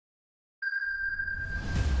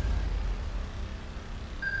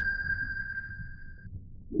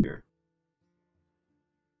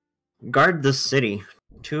Guard the city.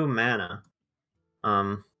 2 mana.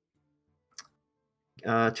 2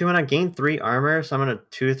 mana, gain 3 armor, summon a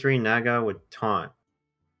 2/3 Naga with taunt.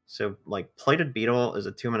 So, like, Plated Beetle is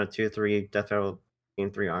a 2 mana 2/3 death rattle,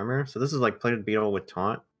 gain 3 armor. So this is like Plated Beetle with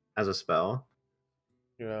taunt as a spell.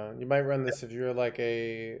 Yeah, you might run this if you're like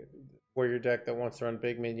a warrior deck that wants to run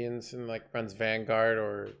big minions and like runs Vanguard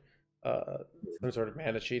or some sort of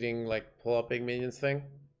mana cheating, like pull up big minions thing.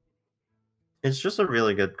 It's just a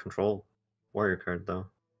really good control warrior card, though.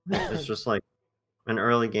 It's just like an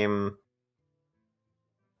early game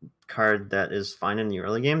card that is fine in the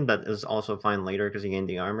early game, that is also fine later because you gain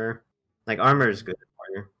the armor. Like, armor is good in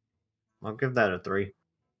warrior. I'll give that a 3.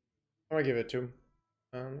 I'm gonna give it 2.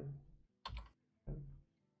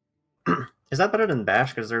 Is that better than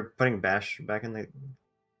Bash? Because they're putting Bash back in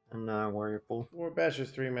the warrior pool. Well, Bash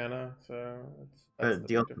is 3 mana, so that's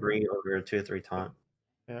deal 3 over a 2/3 taunt.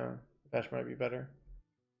 Yeah, Bash might be better.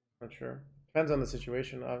 Not sure. Depends on the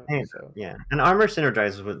situation. Yeah, so. Yeah, and armor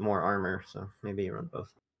synergizes with more armor, so maybe you run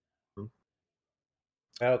both.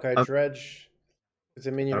 Okay, Dredge. It's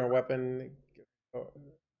a minion or weapon.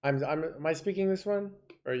 Am I speaking this one,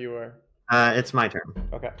 or you are? It's my turn.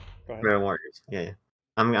 Okay, go ahead. For warriors, yeah.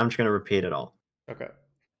 I'm just gonna repeat it all. Okay.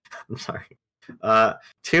 I'm sorry.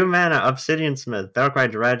 2 mana, Obsidian Smith.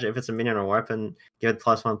 Battlecry Dredge. If it's a minion or weapon, give it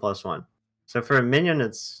 +1/+1. So for a minion,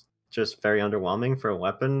 it's just very underwhelming. For a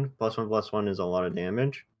weapon, +1/+1 is a lot of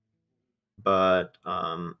damage. But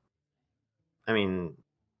I mean,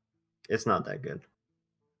 it's not that good,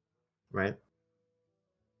 right?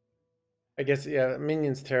 I guess, yeah,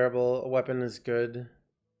 minion's terrible. A weapon is good.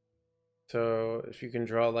 So if you can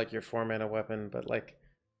draw like your 4 mana weapon, but like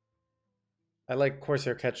I like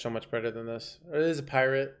Corsair Catch so much better than this. It is a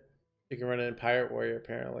pirate. You can run it in Pirate Warrior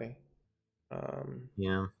apparently.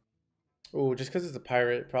 Yeah. Oh, just because it's a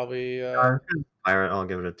pirate, probably. Pirate, I'll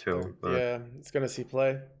give it a 2. But... yeah, it's gonna see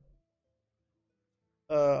play.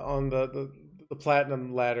 On the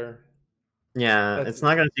platinum ladder. Yeah, it's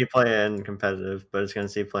not gonna see play in competitive, but it's gonna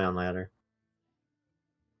see play on ladder.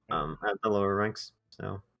 At the lower ranks,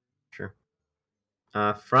 so sure.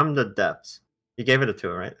 From the depths. You gave it a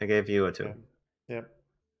 2, right? I gave you a 2. Yep.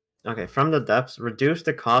 Okay, from the depths, reduce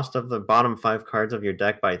the cost of the bottom 5 cards of your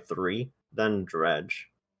deck by 3, then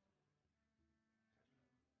dredge.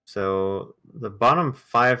 So the bottom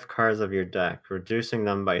 5 cards of your deck, reducing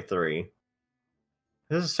them by 3.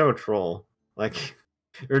 This is so troll. Like,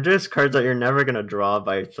 reduce cards that you're never gonna draw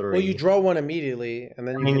by 3. Well, you draw one immediately, and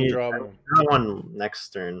then you can draw one next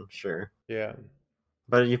turn, sure. Yeah.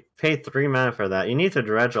 But you pay 3 mana for that. You need to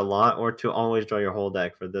dredge a lot, or to always draw your whole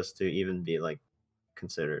deck for this to even be like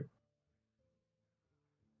considered.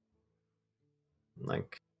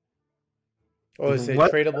 Like, oh, say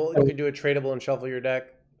tradable. You can do a tradable and shuffle your deck,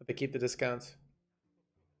 but they keep the discounts.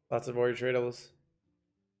 Lots of warrior tradables.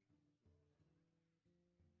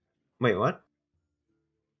 Wait, what?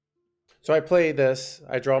 So I play this,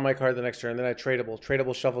 I draw my card the next turn, then I tradable.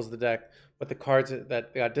 Tradable shuffles the deck, but the cards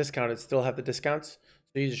that got discounted still have the discounts.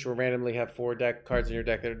 So you just randomly have 4 cards in your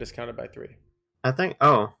deck that are discounted by 3. I think,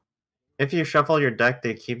 if you shuffle your deck,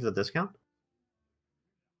 they keep the discount?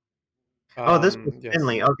 This was yes.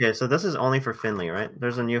 Finley. Okay, so this is only for Finley, right?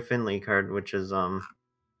 There's a new Finley card, which is,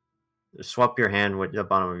 swap your hand with the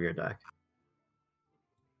bottom of your deck.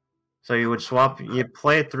 So you would you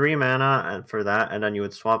play 3 mana for that, and then you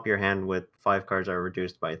would swap your hand with 5 cards that are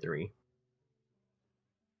reduced by 3.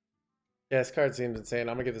 Yeah, this card seems insane.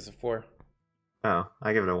 I'm gonna give this a 4. Oh,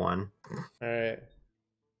 I give it a 1. Alright.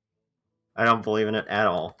 I don't believe in it at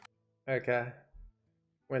all. Okay.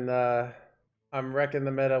 When I'm wrecking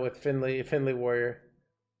the meta with Finley Warrior.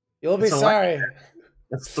 You'll be sorry.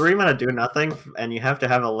 It's 3 mana do nothing, and you have to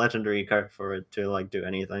have a legendary card for it to like do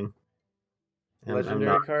anything. And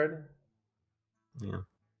legendary card? Yeah.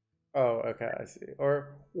 Oh, okay, I see.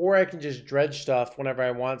 Or I can just dredge stuff whenever I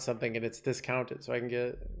want something and it's discounted, so I can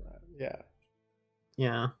get yeah.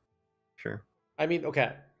 Yeah. Sure. I mean,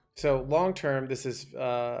 okay. So long term, this is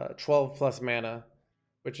 12 plus mana,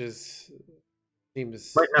 which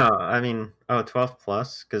seems. Wait, no, I mean, 12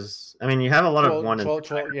 plus, because I mean you have a lot of 1 and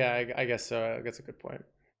 12. Yeah, I guess so. That's a good point.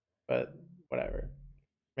 But whatever.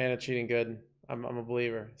 Mana cheating good. I'm a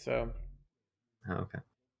believer. So. Oh, okay.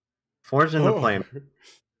 Forge in the Flame.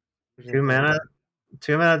 2 mana.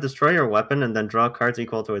 2 mana. Destroy your weapon and then draw cards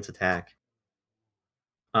equal to its attack.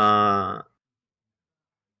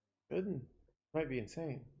 Good. Might be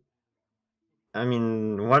insane. I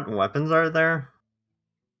mean, what weapons are there?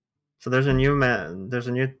 So there's a new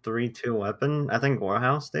 3/2 weapon. I think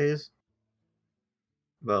Warhouse stays.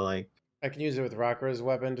 But like, I can use it with Rocker's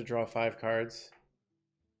weapon to draw 5 cards.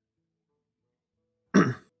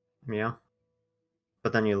 Yeah.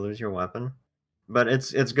 But then you lose your weapon. But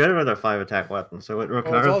it's good with a 5 attack weapon, so it Well, it's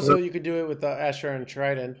recovers. also you could do it with the Asher and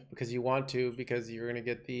Trident because you want to, because you're gonna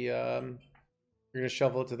get the you're gonna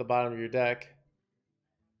shovel it to the bottom of your deck.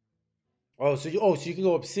 So you can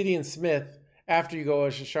go Obsidian Smith after you go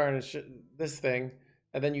Sharon and this thing,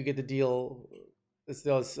 and then you get the deal. This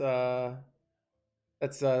does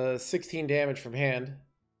that's 16 damage from hand.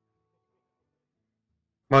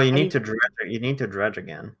 Well, you need to dredge. You need to dredge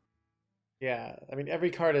again. Yeah, I mean every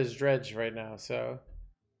card is dredge right now, so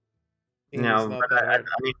No, it's not that hard.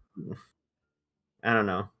 I don't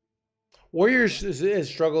know. Warriors has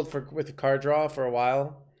struggled with the card draw for a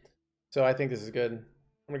while, so I think this is good. I'm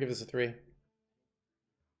gonna give this a 3.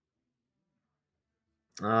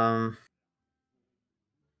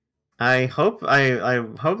 I hope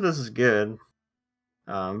this is good.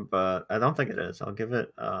 But I don't think it is. I'll give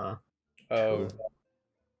it 2.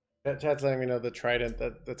 Chat's letting me know the trident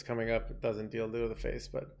that's coming up doesn't deal to the face,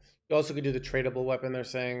 but you also could do the tradable weapon they're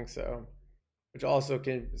saying, so which also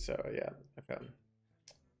can yeah, okay.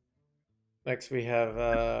 Next we have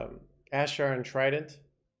Ashar and Trident.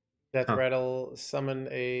 Death Rattle, summon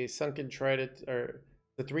a Sunken Trident, or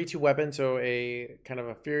the 3/2 weapon, so a kind of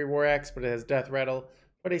a Fury War Axe, but it has Death Rattle.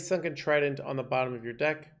 Put a Sunken Trident on the bottom of your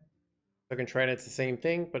deck. Sunken Trident's the same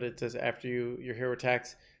thing, but it says after your hero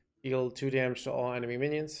attacks, deal 2 damage to all enemy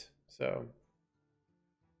minions. So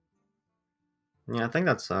yeah, I think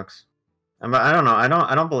that sucks. But I don't know.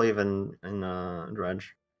 I don't believe in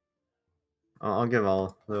dredge. I'll give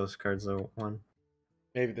all those cards a 1.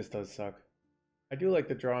 maybe this does suck. I do like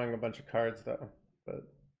the drawing a bunch of cards though, but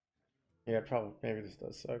yeah, probably maybe this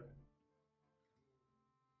does suck.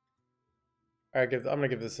 All right, I'm gonna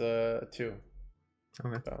give this a 2.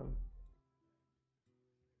 Okay.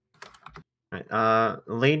 Right.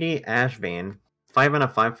 Lady Ashbane. 5 and a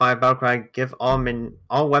 5/5 battlecry. Give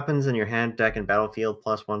all weapons in your hand, deck, and battlefield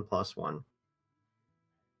 +1/+1.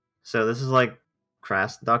 So this is like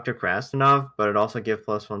Dr. Krastenov, but it also gives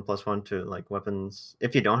 +1/+1 to like weapons.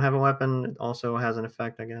 If you don't have a weapon, it also has an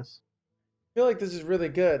effect, I guess. I feel like this is really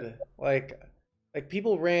good. Like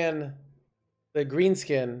people ran the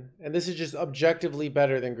greenskin, and this is just objectively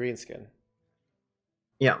better than greenskin.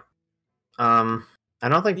 Yeah. I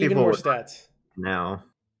don't think even people more stats. No.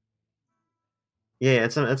 Yeah,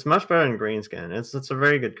 it's much better than greenskin. It's a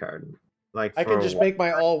very good card. Like I can just make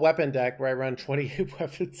my all weapon deck where I run 28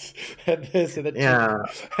 weapons and this, and then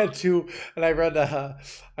two, and I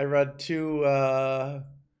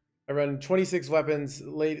run 26 weapons,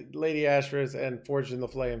 Lady Ashras, and Forged in the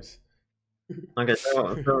Flames. Okay, so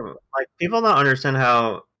like people don't understand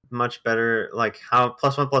how much better, like how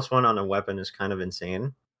 +1/+1 on a weapon is kind of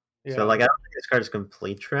insane. Yeah. So like I don't think this card is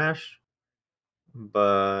complete trash,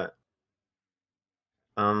 but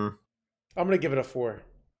I'm gonna give it a 4.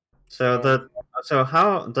 So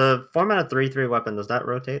how the format of 3/3 weapon, does that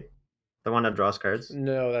rotate? The one that draws cards?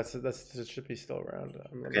 No, it should be still around.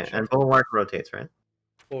 Okay, and Bulwark rotates, right?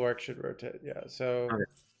 Bulwark should rotate, yeah. So okay.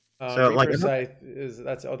 So like Scythe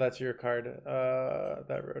that's your card.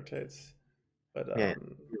 That rotates. But yeah.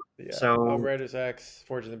 So Outrider's Axe,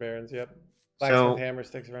 Forge in the Barrens, yep. Blacksmith Hammer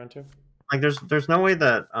sticks around too. Like there's no way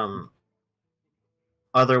that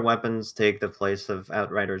other weapons take the place of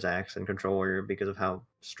Outrider's Axe and Control Warrior because of how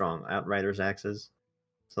strong Outrider's Axe is.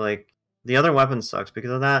 So like the other weapon sucks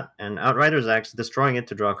because of that, and Outrider's Axe, destroying it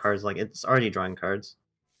to draw cards, like it's already drawing cards.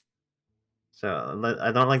 So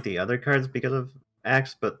I don't like the other cards because of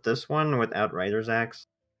Axe, but this one with Outrider's Axe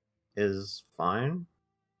is fine.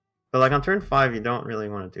 But like on turn 5, you don't really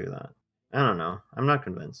want to do that. I don't know. I'm not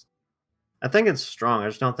convinced. I think it's strong. I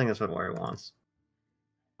just don't think that's what Warrior wants.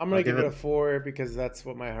 I'm gonna give it a 4 because that's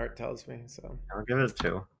what my heart tells me. So I'll give it a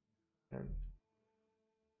 2.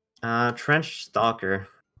 Trench Stalker,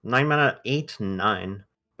 9 mana, 8/9.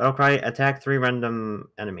 Battlecry, attack 3 random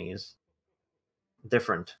enemies.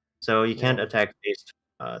 Different. So you can't attack faced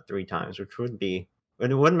 3 times, which would make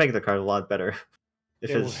the card a lot better. If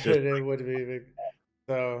it would be big.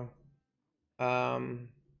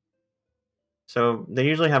 So they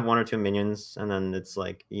usually have 1 or 2 minions, and then it's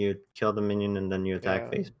like you kill the minion and then you attack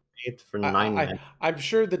face 8 for 9. I'm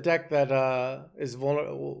sure the deck that is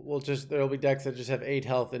vulnerable there'll be decks that just have 8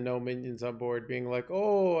 health and no minions on board, being like,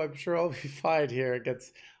 oh, I'm sure I'll be fine here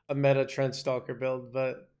against a meta Trench Stalker build,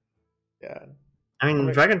 but yeah. I mean,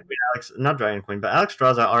 Dragon Queen, not Dragon Queen, but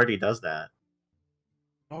Alexstrasza already does that.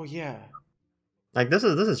 Oh yeah. Like this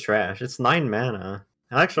is trash. It's 9 mana.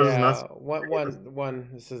 Alexstrasza is not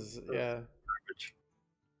one. This is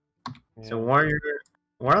So Warrior,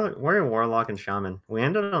 Warlock, and Shaman. We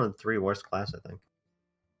ended on the 3 worst class, I think.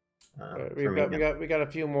 for me. We got a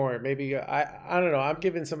few more. Maybe I don't know. I'm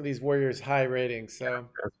giving some of these warriors high ratings. So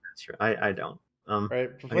That's true. I don't. right,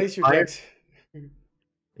 Okay, replace your decks.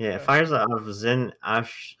 Yeah, fires out of Zin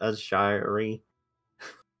Ashari.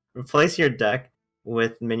 Replace your deck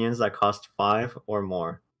with minions that cost 5 or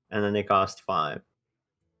more, and then they cost 5.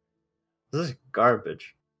 This is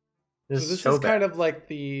garbage. This So is this so is bad. kind of like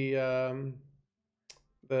the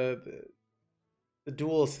the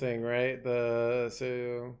duels thing, right?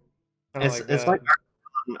 So kind of like It's that. like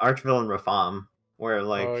Archville and Rafam, where Oh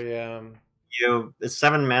like yeah. it's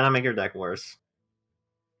 7 mana, make your deck worse.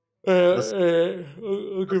 This I'll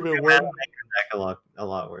give it a 2 mana, one. make your deck a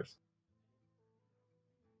lot worse.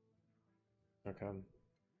 Okay.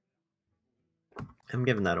 I'm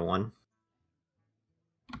giving that a 1.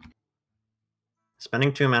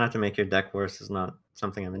 Spending 2 mana to make your deck worse is not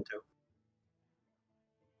something I'm into.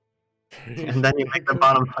 And then you make the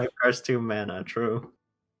bottom 5 cards 2 mana, true.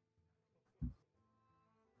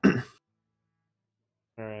 All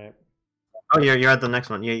right. Oh, you're at the next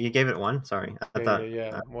one. You gave it 1? Sorry. I thought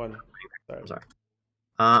Yeah. One. Sorry.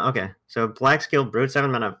 Okay. So Black Skill Brute,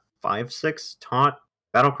 7 mana, 5/6 taunt.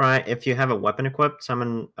 Battlecry, if you have a weapon equipped,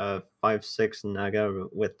 summon a 5/6 Naga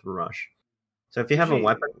with Rush. So if you have a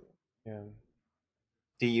weapon, Yeah.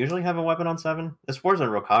 do you usually have a weapon on 7? There's Forza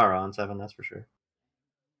and Rokara on 7, that's for sure.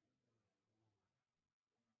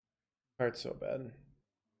 Card's so bad.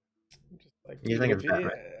 Just like You even think if it's bad, you,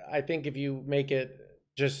 right? I think if you make it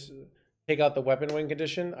just take out the weapon wing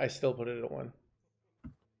condition, I still put it at 1.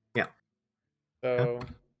 Yeah. So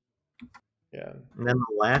yeah. And then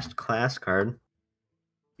the last class card,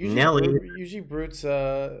 Usually, Nelly. usually brutes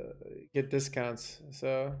get discounts.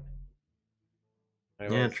 So Yeah,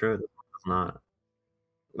 anyways. true. This one's not.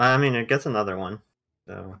 I mean, it gets another one.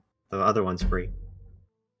 So the other one's free.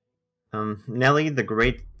 Nelly the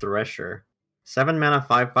Great Thresher. 7 mana,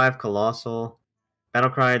 5/5 Colossal.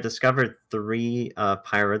 Battlecry, discovered 3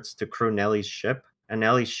 pirates to crew Nelly's ship. And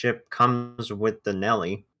Nelly's ship comes with the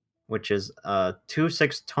Nelly, which is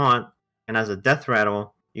 2/6 taunt. And as a death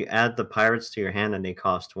rattle, you add the pirates to your hand and they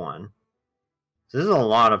cost 1. So this is a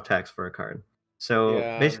lot of text for a card. So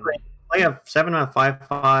Yeah. basically, play a 7 mana,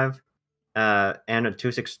 5/5 and a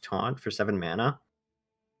 2/6 taunt for 7 mana.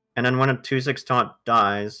 And then when a 2/6 taunt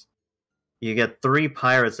dies, you get 3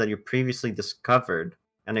 pirates that you previously discovered,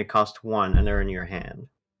 and they cost 1, and they're in your hand.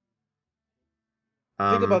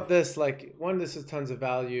 Think about this. Like one, this is tons of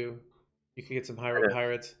value. You could get some high roll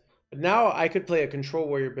pirates. But now I could play a control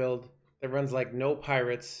warrior build that runs like no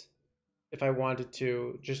pirates if I wanted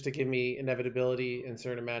to, just to give me inevitability in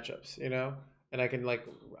certain matchups, you know? And I can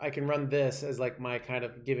run this as like my kind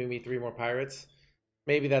of giving me 3 more pirates.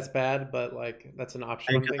 Maybe that's bad, but like that's an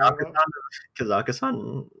option And I'm thinking about.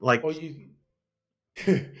 Kazakhstan, like, Oh, you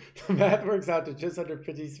the math works out to just under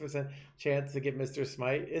 50% chance to get Mr.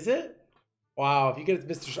 Smite. Is it? Wow, if you get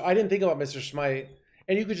Mr. I didn't think about Mr. Smite.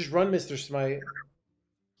 And you could just run Mr. Smite.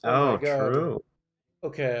 Oh my god. true.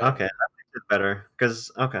 Okay. Okay, that makes it better. Because,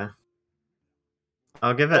 okay.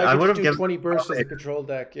 I'll give Oh, it, I I could would just have do given 20 bursts as a control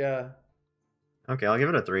deck, yeah. Okay, I'll give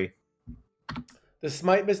it a 3. The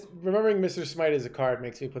Smite, remembering Mr. Smite as a card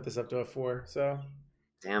makes me put this up to a 4, so.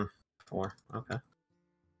 Damn. 4. Okay.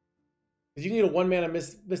 Because you need a 1 mana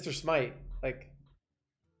Mr. Smite. Like,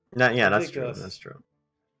 Yeah, that's true. ridiculous. That's true.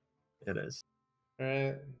 It is.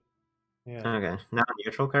 Right? Yeah. Okay, now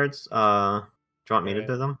neutral cards. Do you want me to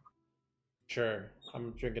do them? Sure.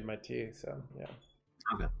 I'm drinking my tea, so yeah.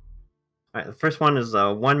 Okay. Alright, the first one is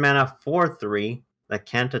 1 mana 4/3 that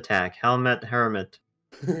can't attack. Helmet Hermit.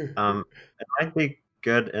 It might be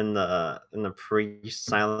good in the priest,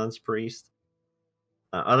 silence priest.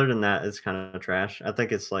 Other than that, it's kind of trash. I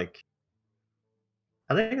think it's like,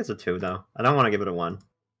 I think it's a 2 though. I don't want to give it a 1.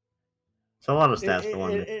 It's a lot of stats for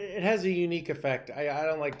 1. It has a unique effect. I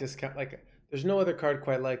don't like discount. Like, there's no other card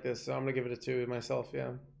quite like this, so I'm gonna give it a 2 myself.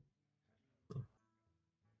 Yeah.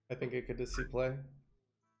 I think it could just see play.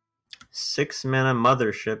 6 mana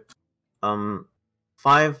Mothership.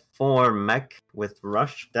 5/4 mech with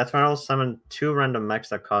rush. That's when I'll summon 2 random mechs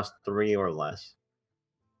that cost 3 or less.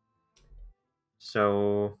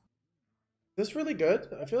 So Is this really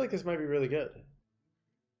good? I feel like this might be really good.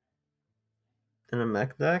 in a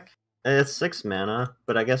mech deck, it's 6 mana,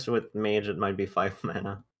 but I guess with mage it might be 5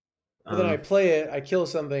 mana. But then I play it, I kill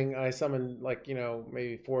something, I summon like, you know,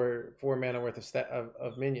 maybe four mana worth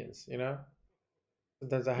of minions, you know?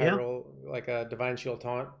 Sometimes I high roll like a Divine Shield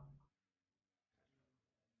Taunt.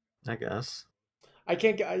 I guess. I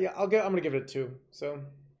can't get. I'm gonna give it a 2. So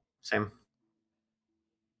Same.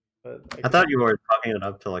 but I thought you were talking it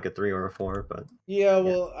up to like a 3 or a 4, but yeah,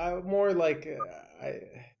 well, I more like I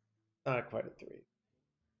not quite a 3.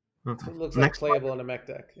 Okay. It looks like Next playable in a mech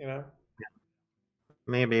deck, you know?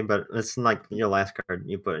 maybe, but it's like your last card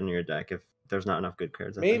you put in your deck if there's not enough good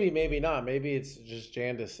cards. I think. Maybe, maybe not. Maybe it's just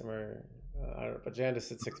Jandis or I don't know. But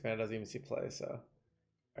Jandis at 6 mana doesn't even see play. So, all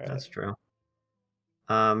right. That's true.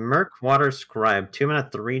 Merc Water Scribe, 2 mana,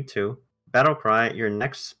 3/2. Battle Cry. Your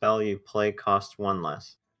next spell you play costs 1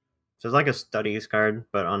 less. So it's like a studies card,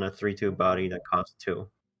 but on a 3/2 body that costs 2.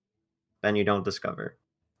 Then you don't discover.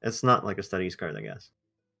 It's not like a studies card, I guess.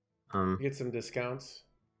 You get some discounts.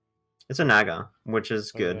 It's a Naga, which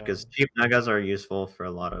is Oh good yeah. because cheap Nagas are useful for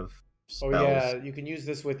a lot of Oh spells. yeah. You can use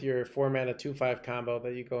this with your 4 mana 2/5 combo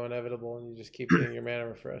that you go inevitable, and you just keep getting your mana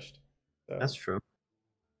refreshed. So, That's true.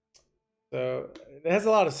 so it has a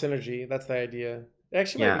lot of synergy. That's the idea. It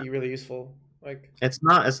actually might Yeah, be really useful. Like, it's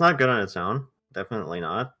not good on its own. Definitely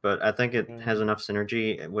not. But I think it yeah. has enough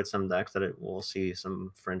synergy with some decks that it will see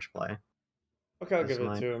some fringe play. Okay, I'll That's give it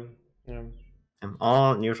my. to him. Yeah. And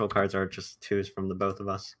all neutral cards are just 2s from the both of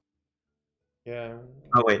us. Yeah.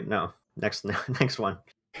 Oh wait, no. Next next one.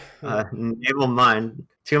 Naval Mind.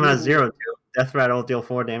 2 mana, Ooh. 0/2. Death Rattle, deal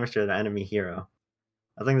 4 damage to the enemy hero.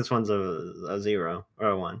 I think this one's a 0 or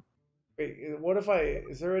a 1. Wait, what if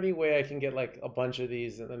is there any way I can get like a bunch of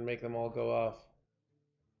these and then make them all go off?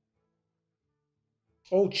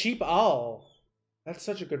 Oh, cheap owl. That's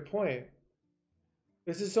such a good point.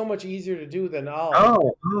 This is so much easier to do than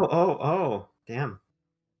owl. Oh. Damn.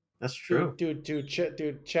 That's true.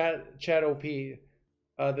 Chat OP.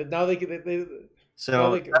 Now they now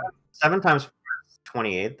So they 7 times 4 is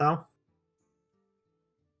 28 though.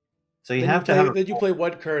 So you then you have to have play then you play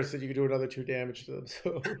one curse and you can do another 2 damage to them.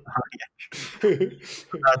 So that's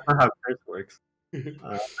not how curse works. So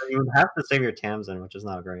you would have to save your Tamsin, which is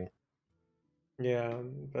not great. yeah,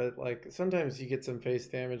 but like sometimes you get some face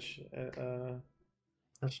damage.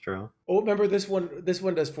 That's true. Oh, remember this one? This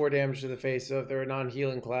one does 4 damage to the face. So if they're a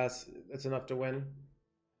non-healing class, that's enough to win.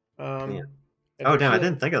 Yeah. And Oh they're damn, I healing.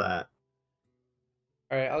 didn't think of that.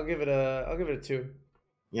 All right, I'll give it a 2.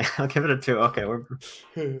 Yeah, I'll give it a 2. Okay, we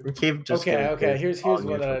keep just Okay, giving okay. kids Here's all one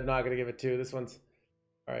that neutral. I'm not gonna give it 2. This one's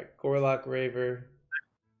all right. Gorlock, Raver,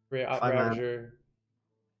 5 mana, Ravager,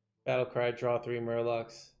 Battlecry, draw 3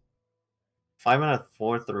 Murlocs. 5 mana,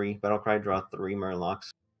 4/3. Battlecry, draw 3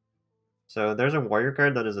 Murlocs. So there's a warrior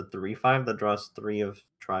card that is a 3/5 that draws 3 of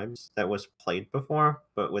tribes that was played before,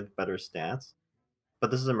 but with better stats.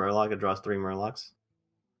 But this is a Murloc that draws 3 Murlocs.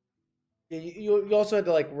 Yeah, you also had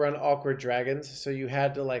to like run awkward dragons, so you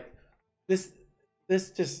had to like this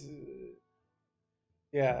just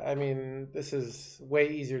yeah. I mean, this is way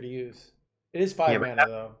easier to use. It is 5 Yeah, mana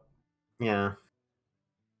though. yeah.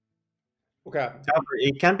 Okay. However,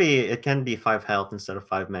 it can be 5 health instead of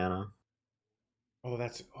 5 mana. Oh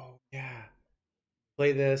yeah.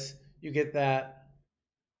 Play this, you get that.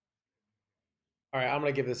 All right, I'm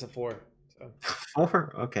gonna give this a 4. So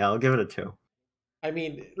 4? Okay, I'll give it a 2. I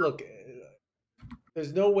mean, look,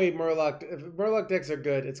 there's no way Murloc. If Murloc decks are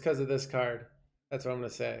good, it's because of this card. That's what I'm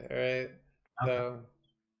gonna say. All right. Okay. So,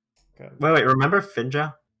 okay. Wait, remember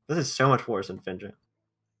Finja? This is so much worse than Finja.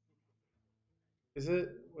 Is it?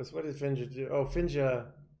 What does Finja do? Oh,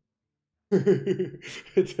 Finja.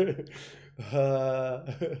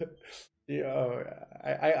 Yeah,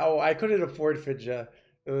 I couldn't afford Finja.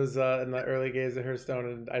 It was in the early days of Hearthstone,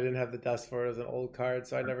 and I didn't have the dust for it as an old card,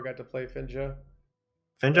 so I never got to play Finja.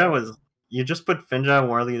 Finja was... You just put Finja,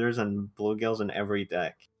 War Leaders, and Bluegills in every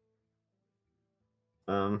deck.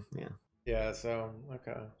 Yeah. Yeah, so,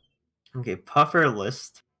 okay. Okay, Puffer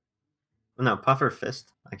List. No, Puffer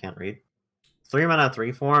Fist. I can't read. 3 mana,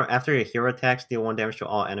 3/4. After your hero attacks, deal 1 damage to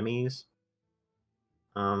all enemies.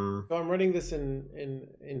 So I'm running this in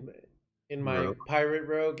my Rogue. pirate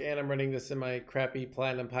rogue, and I'm running this in my crappy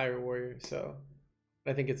platinum pirate warrior. So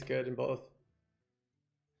I think it's good in both.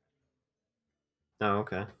 Oh,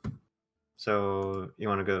 okay. So you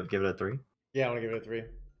want to go give it a 3? Yeah, I want to give it a 3.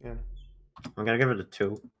 Yeah. I'm gonna give it a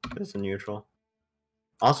 2. It's a neutral.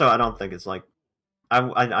 Also, I don't think it's like...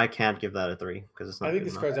 I can't give that a 3 because it's not I think good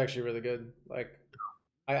this enough. card's actually really good. Like,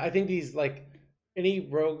 I think these like any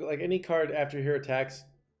rogue, like any card after your attacks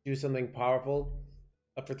do something powerful.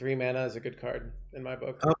 Up for 3 mana is a good card in my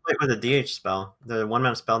book. Oh, wait, with a DH spell, the 1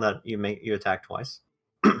 mana spell that you attack twice.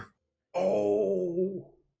 Oh,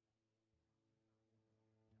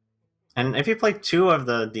 And if you play 2 of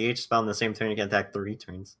the DH spell in the same turn, you can attack 3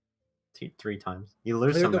 turns. 3 times. You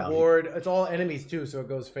lose clear some the value. board. It's all enemies too, so it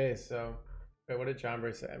goes face. So, wait, what did John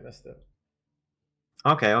Bray say? I missed it.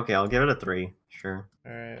 Okay, I'll give it a 3. Sure.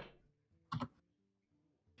 All right.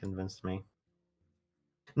 Convinced me.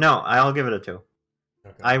 No, I'll give it a 2.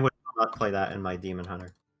 Okay. I would not play that in my Demon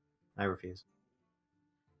Hunter. I refuse.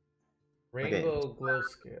 Rainbow Glow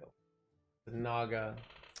Scale. The Naga.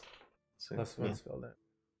 So, Plus one yeah. spell that.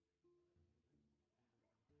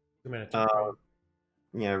 2 mana, 2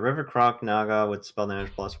 Yeah, River Croc Naga with spell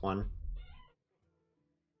damage +1.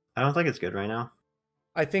 I don't think it's good right now.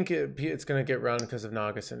 I think it's going to get run because of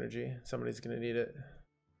Naga synergy. Somebody's going to need it.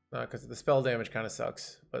 Not because the spell damage kind of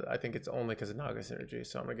sucks, but I think it's only because of Naga synergy,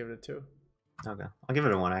 so I'm going to give it a 2. Okay, I'll give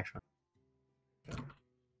it a 1 actually.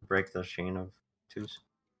 Break the chain of 2s.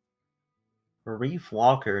 Reef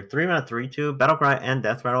Walker, 3 mana 3/2, Battlecry and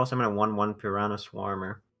Death Rattle, summon a 1/1 Piranha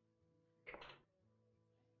Swarmer.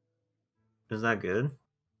 Is that good?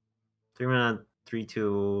 3 mana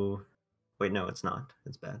 3/2. Wait, no, it's not.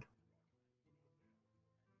 It's bad.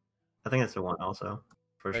 I think it's a 1 also,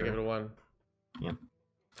 for sure. I give it a 1. Yeah.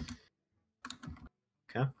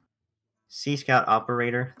 Okay. Sea Scout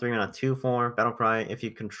Operator, 3 mana 2/4, Battlecry. If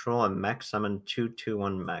you control a mech, summon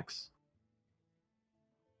 2/2/1 mechs.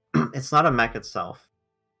 It's not a mech itself.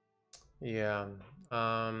 Yeah.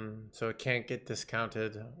 So it can't get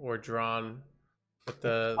discounted or drawn with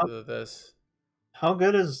this. How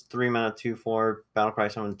good is 3 mana 2/4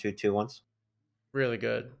 Battlecry summon 2/2/1s? Really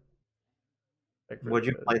good. Like, really Would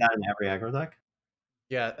you good. play that in every aggro deck?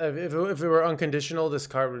 Yeah, if it were unconditional, this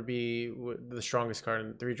card would be the strongest card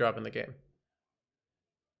in 3-drop in the game.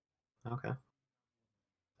 Okay.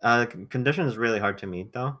 Condition is really hard to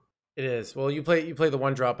meet though. It is. Well, you play the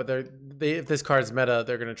 1-drop, but if this card's meta,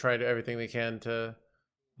 they're gonna try to everything they can to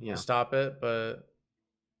stop it. But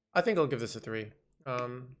I think I'll give this a 3.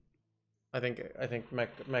 I think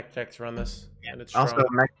mech decks run this, and it's strong. Also,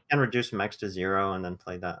 mech can reduce mechs to 0 and then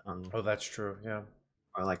play that on. Oh, that's true. Yeah.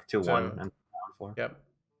 Or like 2/1 and down 4. Yep.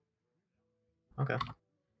 Okay.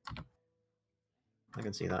 I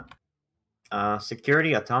can see that.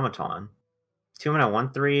 Security Automaton. 2 mana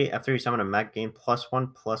 1/3. After you summon a mech, gain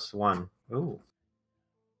 +1/+1. Ooh.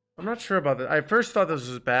 I'm not sure about that. I first thought this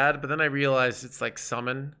was bad, but then I realized it's like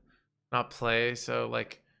summon, not play. So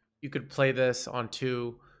like you could play this on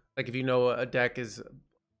 2. Like if you know a deck is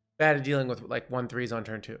bad at dealing with like 1/3s on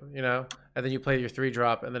turn 2, you know, and then you play your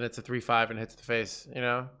 3-drop, and then it's a 3/5 and hits the face, you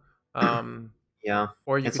know. Yeah.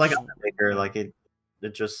 Or you it's could like a maker, like it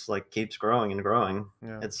just like keeps growing and growing.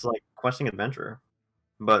 Yeah. It's like questing adventurer,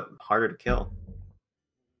 but harder to kill.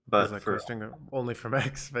 But like for questing only from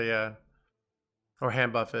X, but yeah. Or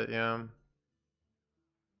hand buff it, yeah.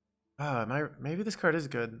 Maybe this card is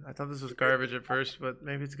good. I thought this was garbage at first, but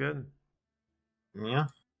maybe it's good. Yeah.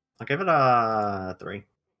 I'll give it a 3.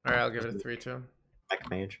 Alright, I'll give it a 3 too. Mech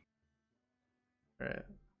Mage. Alright.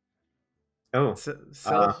 Oh.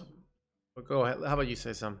 Go ahead. How about you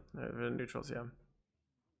say some? Neutrals, yeah.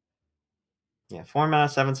 Yeah, 4 mana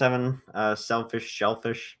 7/7. Selfish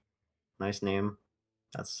Shellfish. Nice name.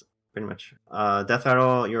 That's pretty much. Death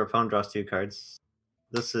Rattle, your opponent draws 2 cards.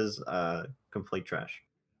 This is complete trash.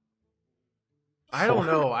 I don't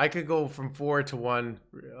know. I could go from 4 to 1.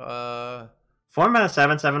 4 mana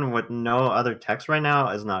 7/7 with no other text right now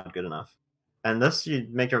is not good enough. And this, you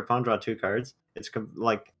make your opponent draw 2 cards. It's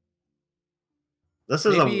like this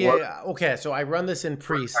is okay. So I run this in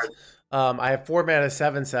Priest. I have 4 mana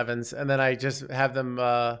 7/7s, and then I just have them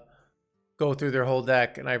go through their whole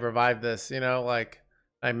deck, and I revive this. You know, like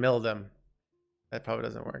I mill them. That probably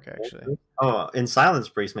doesn't work actually. Oh, in Silence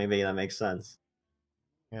Priest, maybe that makes sense.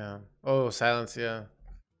 Yeah. Oh, silence. Yeah.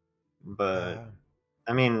 But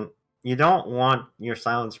I mean, you don't want your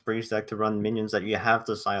Silence Priest deck to run minions that you have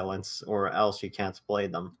to silence, or else you can't play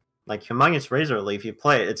them. Like Humongous Razor Leaf, you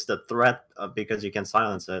play it, it's the threat because you can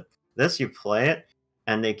silence it. This, you play it,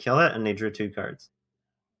 and they kill it, and they drew 2 cards.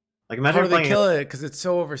 Like imagine how do they kill it? Because it's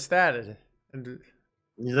so overstated. And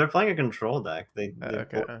they're playing a control deck. They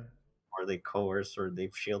okay. Or they coerce, or they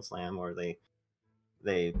shield slam, or they.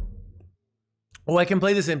 Oh, I can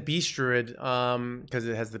play this in Beast Druid, because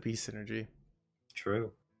it has the beast synergy.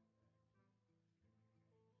 True.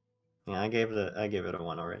 Yeah, I gave it a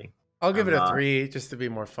 1 already. I'll give it a 3 just to be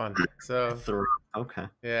more fun. So 3. Okay.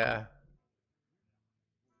 Yeah.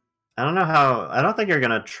 I don't know how. I don't think you're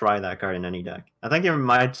gonna try that card in any deck. I think you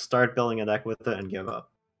might start building a deck with it and give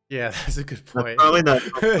up. Yeah, that's a good point. Probably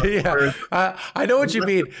yeah, I know what you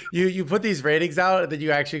mean. You put these ratings out, and then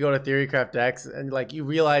you actually go to Theorycraft decks, and like you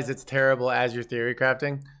realize it's terrible as you're theory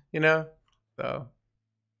crafting. You know, so.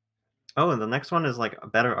 Oh, and the next one is like a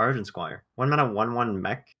better Argent Squire. 1 mana 1/1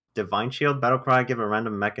 mech. Divine Shield, Battlecry, give a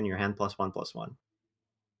random mech in your hand +1/+1. This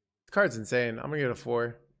card's insane. I'm gonna give it a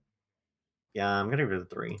 4. Yeah, I'm gonna give it a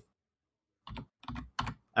 3.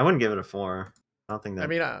 I wouldn't give it a 4. I don't think that. I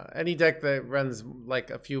mean, any deck that runs like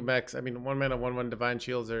a few mechs. I mean, 1 mana 1/1 Divine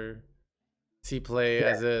Shields are see play Yeah.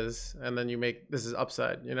 as is, and then you make this is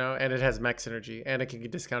upside, you know, and it has mech synergy, and it can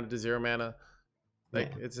get discounted to 0 mana.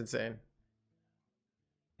 Like Yeah. it's insane.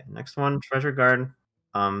 Next one, Treasure Guard.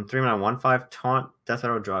 3-mana 1/5 taunt. Death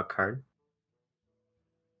Rattle, draw a card.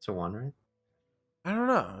 It's a 1, right? I don't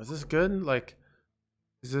know. Is this good? Like,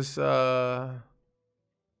 is this do I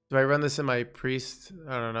run this in my priest?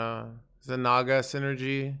 I don't know. Is it Naga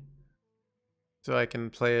synergy? So I can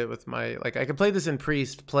play it with my like I can play this in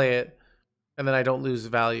priest, play it, and then I don't lose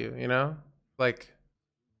value, you know? Like,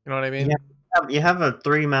 you know what I mean? Yeah. You have a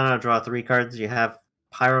 3-mana draw 3 cards. You have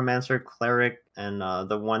Pyromancer, Cleric, and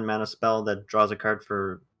the 1-mana spell that draws a card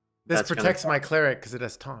for. This That's gonna. protects my cleric because it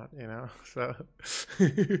has taunt, you know. So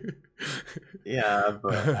Yeah,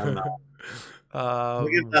 but I'm not. We'll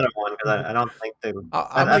give um, that a 1 because I don't think they. I'm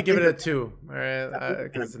I gonna give think it a 2. All I think right, it's gonna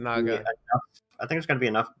because it's a be Naga. enough. I think it's gonna be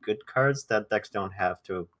enough good cards that decks don't have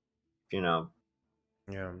to, you know,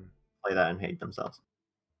 Yeah. play that and hate themselves.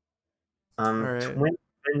 All right.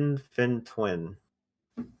 Twin Twin.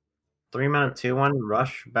 3-mana 2/1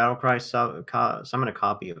 rush battlecry summon a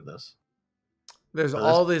copy of this. There's So this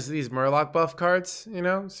all these Murloc buff cards, you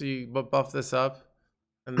know. So you buff this up,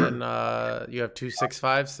 and then you have 2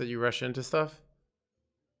 6/5s that you rush into stuff.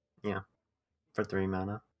 yeah, for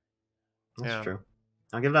 3-mana. That's Yeah, true.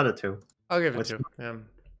 I'll give that a 2. I'll give it What's 2. Yeah.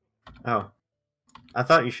 Oh, I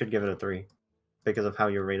thought you should give it a 3 because of how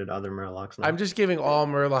you rated other Murlocs now. I'm just giving all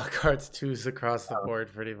Murloc cards 2s across the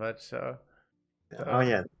board, pretty much. So. Oh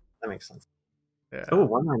yeah, that makes sense. Yeah. Oh,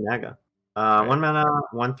 1-mana Naga. Right. 1-mana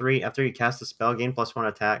 1/3. After you cast a spell, gain +1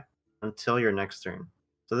 attack until your next turn.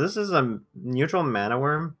 So this is a neutral mana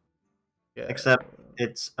worm, Yeah. except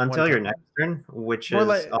it's until your next turn, which More is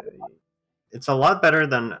like. it's a lot better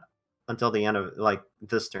than until the end of like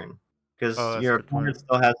this turn, because Oh, that's a your good point. opponent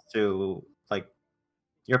still has to like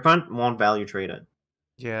your opponent won't value trade it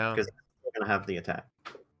Yeah. because they're gonna have the attack.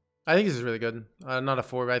 I think this is really good. Not a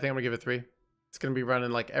 4, but I think I'm gonna give it 3. It's gonna be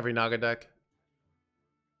running like every Naga deck.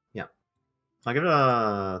 Yeah, I'll give it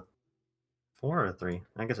a 4 or a 3.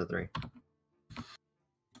 I guess a 3.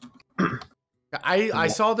 I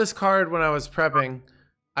saw this card when I was prepping.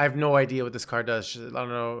 I have no idea what this card does. I don't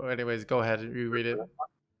know. Anyways, go ahead. You read it.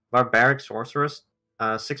 Barbaric Sorceress.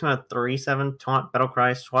 6-mana 3/7 taunt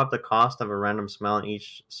battlecry. Swap the cost of a random spell in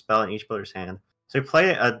each player's hand. So you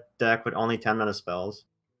play a deck with only 10-mana spells,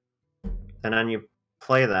 and then you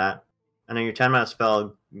play that, and then your 10-mana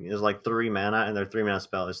spell is like 3 mana, and their 3-mana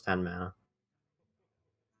spell is 10 mana.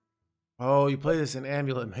 Oh, you play this in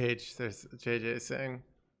Amulet Mage. There's JJ saying.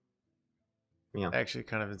 Yeah. Actually,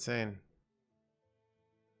 kind of insane.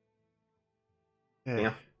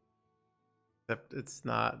 Yeah. Except it's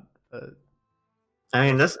not.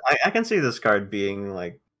 I mean, I can see this card being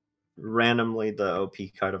like randomly the OP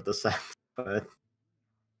card of the set, but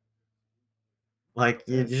like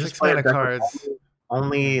you just 6 play a mana deck with cards.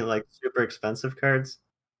 only like super expensive cards,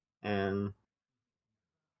 and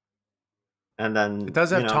then It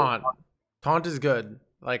does you have know, taunt. Taunt is good.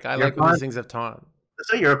 Like I your like when these opponent, things have taunt. let's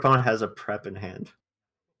say your opponent has a prep in hand,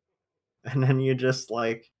 and then you just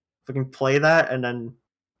like fucking play that, and then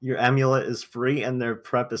your amulet is free, and their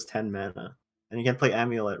prep is 10 mana, and you can play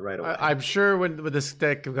amulet right away. I'm sure when this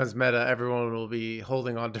deck becomes meta, everyone will be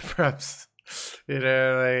holding on to preps. You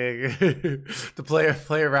know, like to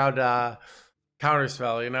play around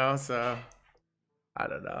counterspell. You know, so I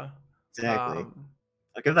don't know. Exactly.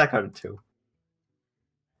 I'll give that card a 2.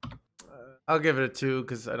 I'll give it a 2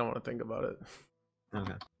 because I don't want to think about it.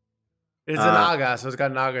 Okay. It's a Naga, so it's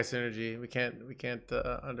got Naga synergy. We can't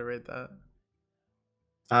underrate that.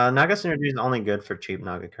 Naga synergy is only good for cheap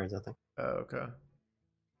Naga cards, I think. Oh, okay.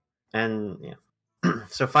 And yeah.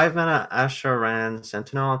 So 5-mana Asheran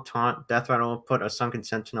Sentinel, taunt, death rattle, put a Sunken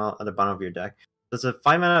Sentinel at the bottom of your deck. So it's a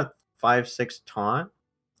 5-mana 5/6 taunt,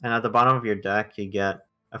 and at the bottom of your deck you get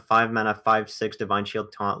a 5-mana 5/6 Divine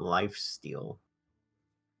Shield taunt lifesteal.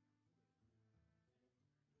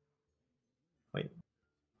 Wait.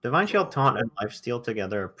 Divine Shield taunt and lifesteal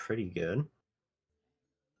together are pretty good.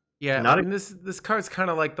 Yeah, Not I mean this card's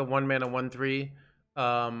kind of like the 1-mana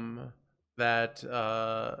 1/3 that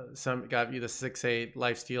some got you the 6/8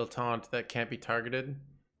 lifesteal taunt that can't be targeted.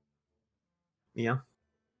 Yeah.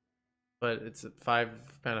 But it's a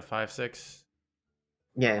 5-mana 5/6.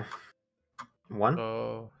 Yeah. 1?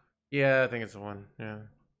 So yeah, I think it's a 1. Yeah.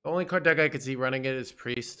 The only card deck I could see running it is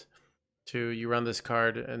Priest. You run this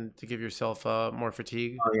card and to give yourself more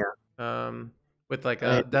fatigue. Oh yeah. With like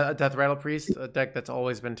a Death Rattle Priest, a deck that's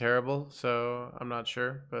always been terrible. So I'm not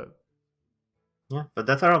sure, but yeah, but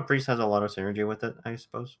Death Rattle Priest has a lot of synergy with it, I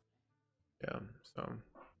suppose. yeah. So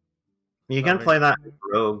You can play that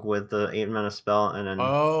rogue with the 8-mana spell, and then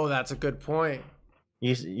Oh, that's a good point.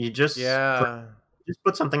 you just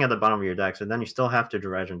put something at the bottom of your deck, so then you still have to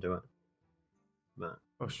dredge into it. But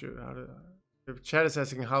oh shoot, the chat is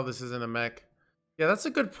asking how this isn't a mech. Yeah, that's a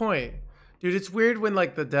good point. Dude, it's weird when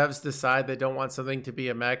like the devs decide they don't want something to be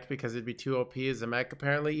a mech because it'd be too OP as a mech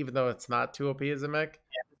apparently, even though it's not too OP as a mech.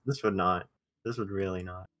 Yeah, this would not. This would really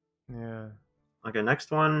not. Yeah. Okay,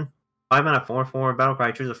 next one. 5-mana 4/4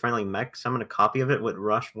 battlecry. Choose a friendly mech. Summon a copy of it with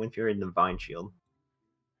Rush, Wind Fury, and Divine Shield.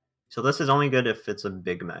 So this is only good if it's a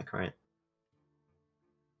big mech, right?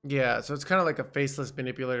 Yeah, so it's kind of like a faceless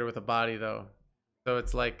manipulator with a body though. So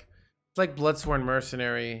it's like Bloodsworn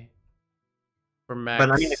Mercenary for mechs.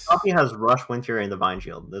 But I mean, the copy has Rush, Wind Fury, and Divine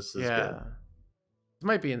Shield. This is good. This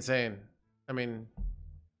might be insane. I mean,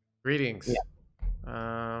 greetings.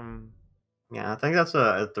 Yeah. Yeah, I think that's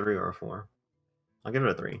a 3 or a 4. I'll give it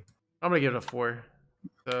a 3. I'm gonna give it a 4.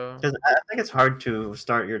 So because I think it's hard to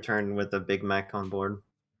start your turn with a big mech on board,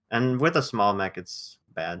 and with a small mech, it's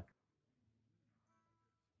bad.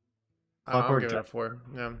 I'll give it a 4.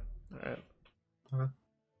 Yeah. All right. Okay.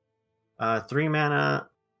 3-mana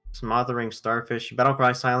Smothering Starfish.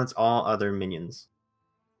 Battlecry, silence all other minions.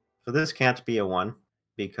 So this can't be a 1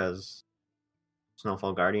 because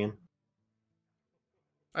Snowfall Guardian.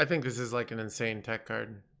 I think this is like an insane tech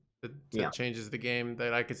card that changes the game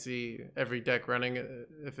that I could see every deck running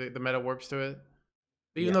if the meta warps to it.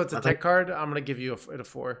 But even though it's a tech card, I'm going to give you it a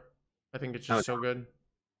 4. I think it's just so good.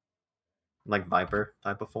 Like Viper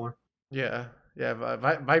type of 4? Yeah. Yeah,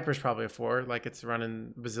 Viper's probably a 4. Like it's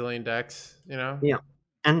running bazillion decks, you know? Yeah.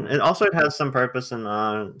 And it also has some purpose in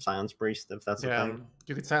Silence Priest, if that's the thing.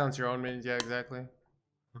 You could silence your own minions. Yeah, exactly.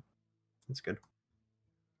 That's good.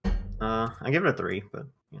 I give it a 3, but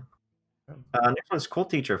yeah. Next one's Cool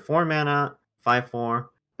Teacher. 4-mana, 5/4.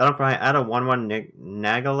 Battlecry, add a 1/1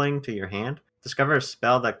 Naggling to your hand. Discover a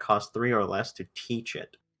spell that costs 3 or less to teach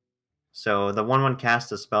it. So the 1/1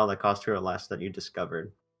 cast a spell that costs 2 or less that you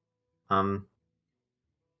discovered. I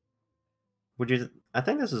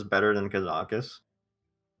think this is better than Kazakus.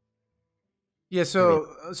 Yeah, so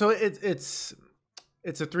it's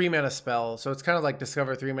a 3-mana spell. So it's kind of like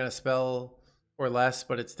discover a 3-mana spell or less,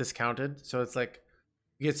 but it's discounted. So it's like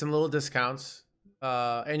you get some little discounts,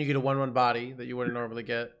 and you get a 1/1 body that you wouldn't normally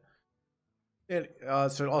get. And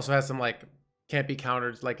so it also has some like can't be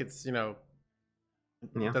countered, like it's it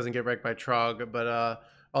doesn't get wrecked by Trog, but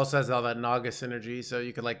also has all that Naga synergy. So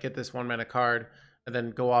you could like get this 1-mana card and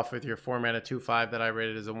then go off with your 4-mana 2/5 that I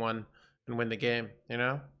rated as a 1 and win the game. You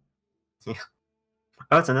know? Yeah.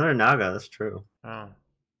 Oh, it's another Naga. That's true. Oh.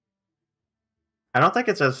 I don't think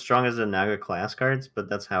it's as strong as the Naga class cards, but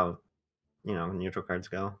that's how, neutral cards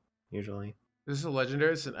go, usually. This is a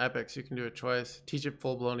legendary. It's an epic, so you can do it twice. Teach it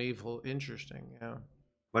full-blown evil. Interesting, yeah.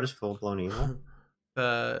 What is full-blown evil?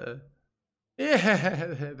 the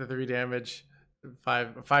 3 damage.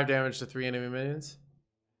 5 damage to 3 enemy minions.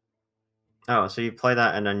 Oh, so you play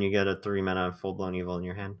that and then you get a 3-mana full-blown evil in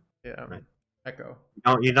your hand. Yeah. Right. Echo.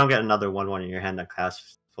 You don't get another 1/1 in your hand that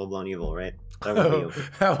casts full-blown evil, right?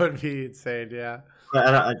 That would be insane, yeah.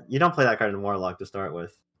 But you don't play that card in Warlock to start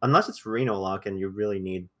with. Unless it's Reno Lock and you really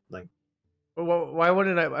need, like... Well, why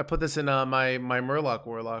wouldn't I put this in my Murloc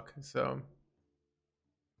Warlock, so...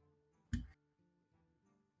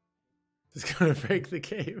 It's gonna break the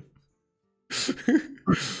game.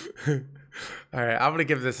 All right, I'm gonna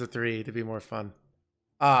give this a 3 to be more fun.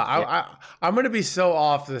 I'm gonna be so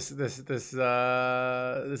off this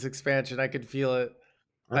expansion. I could feel it.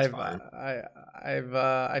 That's fine.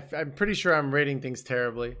 I'm pretty sure I'm rating things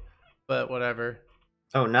terribly, but whatever.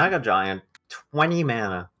 Oh, Naga Giant, 20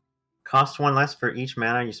 mana, costs 1 less for each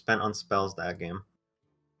mana you spent on spells that game.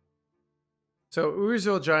 So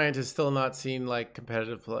Urzul Giant has still not seen like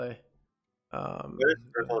competitive play. What is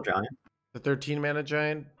Urzul Giant? The 13-mana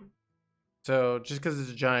giant. So just because it's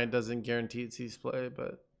a giant doesn't guarantee it sees play,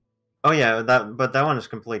 but yeah, that one is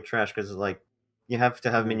complete trash because like you have to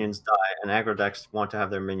have minions die, and aggro decks want to have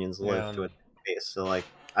their minions live to a base. So like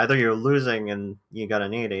either you're losing and you got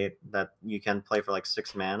an 8/8 that you can play for like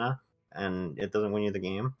 6 mana and it doesn't win you the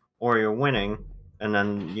game, or you're winning and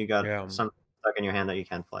then you got something stuck in your hand that you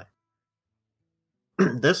can't play.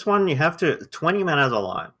 This one you have to 20 mana is a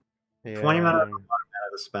lot. 20 mana is a lot of mana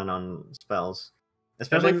to spend on spells,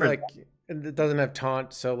 especially for like it doesn't have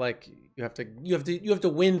taunt, so like you have to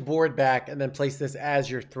win board back and then place this as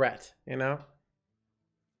your threat,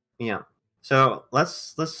 Yeah. So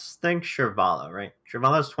let's think Shirvala, right?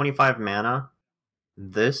 Shirvala is 25 mana.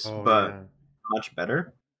 But much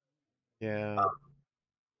better. Yeah.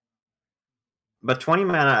 But 20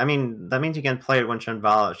 mana, I mean, that means you can play it when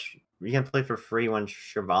Shirvala you can play for free when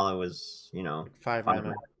Shivala was, you know, Like 5 5 mana.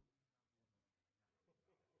 mana.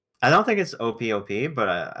 I don't think it's OP, but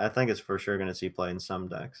I think it's for sure going to see play in some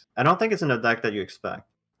decks. I don't think it's in a deck that you expect.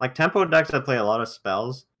 Like tempo decks that play a lot of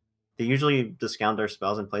spells, they usually discount their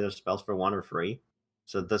spells and play their spells for 1 or free.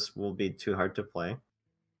 So this will be too hard to play.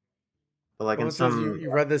 But like Well, in it says some,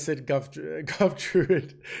 you read this in Gov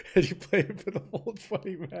Druid and you played it for the full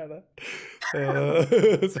 20 mana. So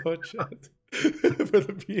chat for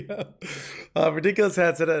the PM. Ridiculous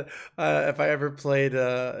had said if I ever played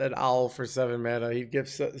an owl for 7 mana, he'd give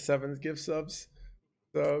 7 gift subs.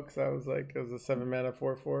 So, because I was like, it was a 7 mana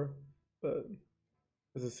 4/4, but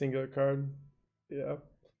it's a singular card. Yeah.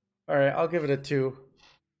 All right, I'll give it a 2.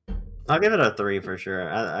 I'll give it a 3 for sure.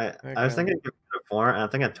 I was Okay. thinking give it a 4, and I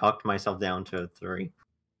think I talked myself down to a 3.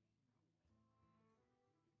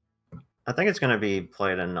 I think it's going to be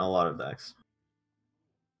played in a lot of decks.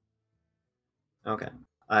 Okay.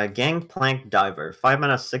 Gangplank Diver. 5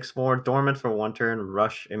 mana, 6/4, dormant for 1 turn,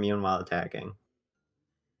 rush, immune while attacking.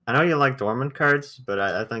 I know you like dormant cards, but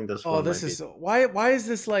I think this Oh, one this might is be. why is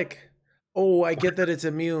this like? Oh, I get that it's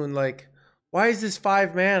immune. Like, why is this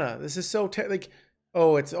 5 mana? This is so like.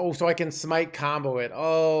 Oh, it's so I can smite combo it.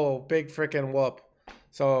 Oh, big freaking whoop.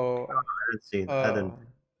 So, I didn't see that. I didn't.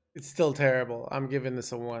 it's still terrible. I'm giving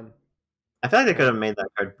this a 1. I feel like they could have made that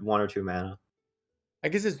card 1 or 2 mana. I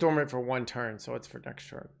guess it's dormant for 1 turn, so it's for next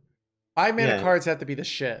turn. 5 mana Yeah. cards have to be the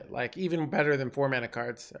shit. Like even better than 4 mana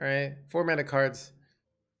cards. All right, 4 mana cards.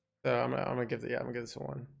 So I'm gonna give this a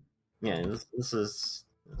 1. Yeah, this is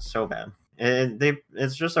so bad.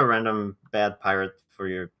 It's just a random bad pirate for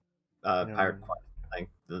your pirate quest,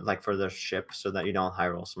 like for the ship, so that you don't high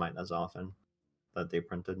roll smite as often that they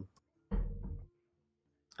printed.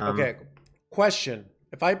 Okay, question.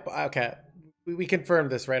 If I we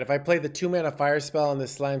confirmed this, right? If I play the 2 mana fire spell on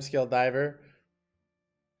this slime scale diver,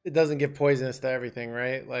 it doesn't give poisonous to everything,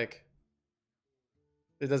 right? Like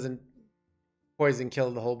it doesn't poison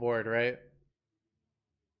kill the whole board, right?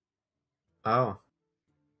 Oh,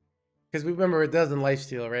 Because we remember it does in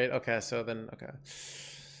lifesteal, right? Okay, so then okay.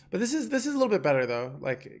 But this is a little bit better though,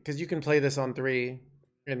 like because you can play this on 3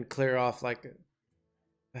 and clear off like it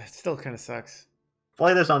still kind of sucks.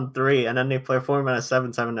 play this on 3, and then they play 4 mana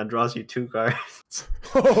 7/7 that draws you 2 cards.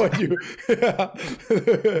 Oh, you yeah.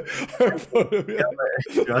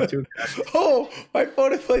 Draw 2 cards. Oh, my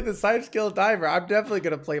phone is playing the side skill diver. I'm definitely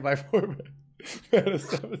gonna play my 4 mana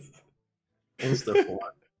 7. Insta 4.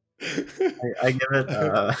 I give it.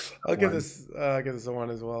 I'll give this a 1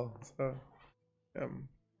 as well. So,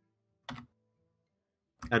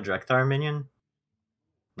 a Drekthar minion.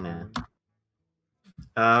 Nah.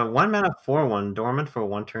 1 mana 4/1, dormant for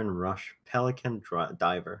 1 turn, rush, pelican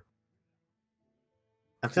diver.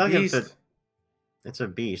 I feel like it's a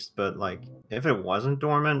beast, but like if it wasn't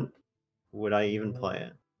dormant, would I even play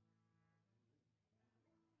it?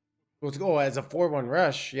 Let's go as a 4/1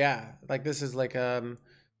 rush. Yeah, like this is like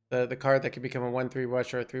the card that could become a 1/3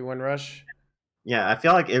 rush or a 3/1 rush. Yeah, I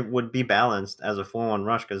feel like it would be balanced as a 4/1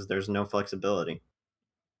 rush because there's no flexibility.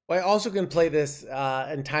 Well, I also can play this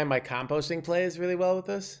and time my composting plays really well with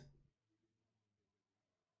this.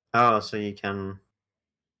 Oh, so you can.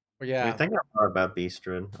 Yeah, We think a lot about Beast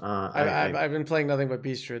Druid. I've been playing nothing but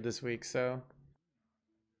Beast Druid this week, so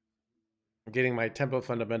I'm getting my tempo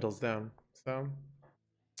fundamentals down. So,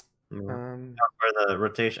 for the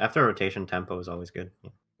rotation, after rotation, tempo is always good.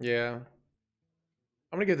 Yeah, I'm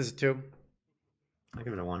gonna give this a 2. I'll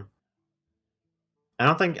give it a 1. I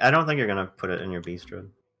don't think you're gonna put it in your Beast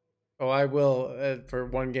Druid. Oh, I will for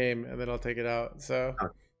 1 game, and then I'll take it out. So,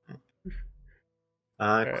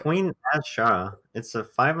 right. Queen Azshara. It's a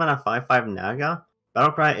 5 mana 5/5 Naga.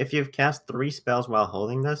 Battlecry. If you've cast 3 spells while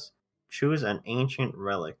holding this, choose an ancient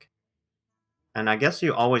relic. And I guess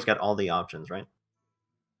you always get all the options, right?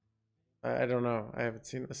 I don't know. I haven't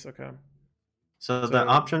seen this. Okay. So the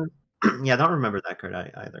option, yeah, I don't remember that card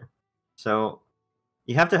either. So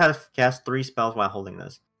you have to have cast 3 spells while holding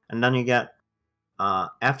this, and then you get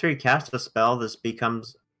after you cast a spell, this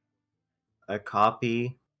becomes a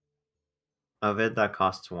copy of it that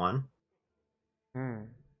costs 1.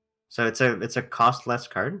 So it's a costless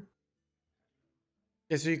card.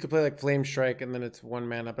 Yeah, so you could play like Flame Strike, and then it's 1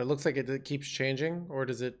 mana, but it looks like it keeps changing, or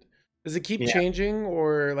does it keep changing,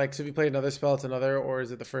 or like so if you play another spell, it's another, or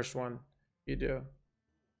is it the first one you do?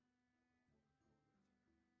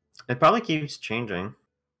 It probably keeps changing.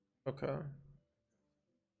 Okay.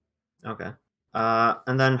 Okay.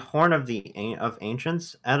 And then Horn of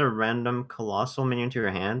Ancients. Add a random colossal minion to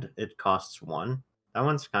your hand. It costs 1. That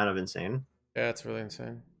one's kind of insane. Yeah, it's really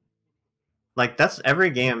insane. Like, that's every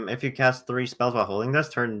game. If you cast 3 spells while holding this,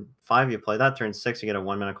 turn 5 you play that, turn 6 you get a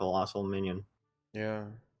 1-mana colossal minion. Yeah.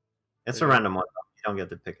 It's a random one. You don't get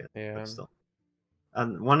to pick it, Yeah. but still.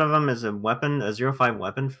 One of them is a weapon, a 0/5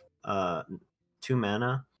 weapon, 2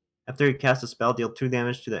 mana. After you cast a spell, deal 2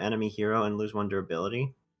 damage to the enemy hero and lose 1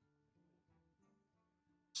 durability.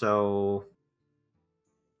 So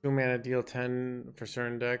 2 mana, deal 10 for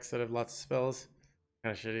certain decks that have lots of spells.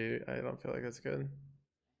 Kind of shitty. I don't feel like that's good.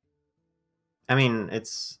 I mean,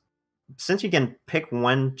 it's since you can pick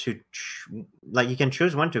when to like you can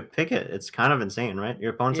choose when to pick it. It's kind of insane, right?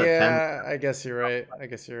 Your opponent's at 10. Yeah, I guess you're right. I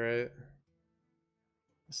guess you're right.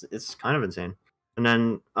 It's kind of insane. And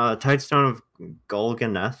then Tidestone of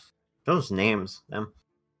Golganeth. Those names, them.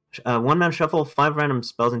 1 man shuffle 5 random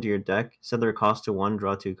spells into your deck. Set their cost to 1.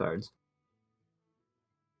 Draw 2 cards.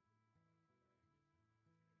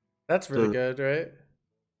 That's really good, right?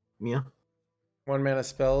 Yeah. 1 mana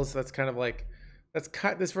spells. That's kind of like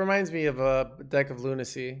this reminds me of a deck of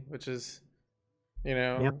Lunacy, which is, you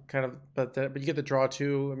know, kind of, but you get to draw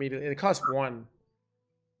 2 immediately. It costs 1.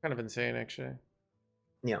 Kind of insane, actually.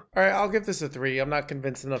 Yeah. All right, I'll give this a 3. I'm not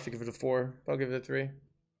convinced enough to give it a 4. I'll give it a 3.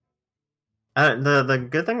 The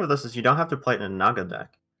good thing with this is you don't have to play it in a Naga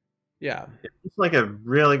deck. Yeah. It's like a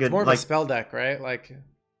really good. It's more like, of a spell deck, right? Like.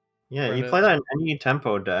 Yeah, you play that in any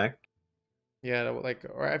tempo deck. Yeah, like,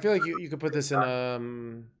 or I feel like you could put this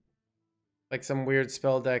in like some weird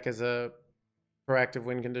spell deck as a proactive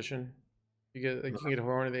win condition. You get like you can get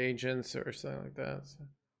Horn of the Ancients or something like that. So,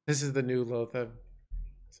 this is the new Lotheb.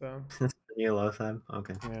 So the new Lotheb.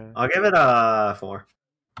 Okay. Yeah. I'll give it a 4.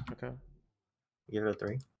 Okay. Give it a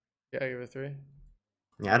 3. Yeah, I give it a 3.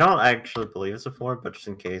 Yeah, I don't actually believe it's a 4, but just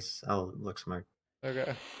in case, I'll look smart.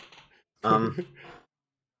 Okay.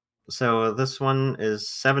 So this one is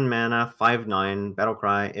 7 mana, 5/9,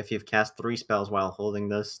 Battlecry. If you've cast 3 spells while holding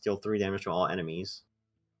this, deal 3 damage to all enemies.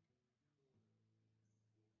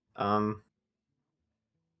 There's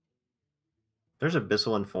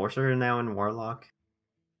Abyssal Enforcer now in Warlock.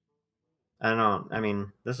 I don't know. I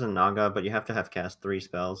mean, this is a Naga, but you have to have cast 3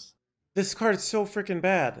 spells. This card is so freaking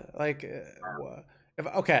bad. Like,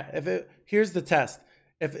 here's the test.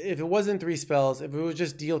 If it wasn't 3 spells, if it was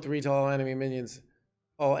just deal 3 to all enemy minions,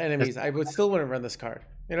 all enemies, I would still wouldn't run this card.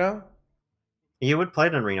 You know? You would play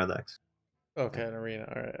it in Reno decks. Okay, an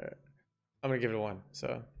arena. All right. I'm gonna give it a 1.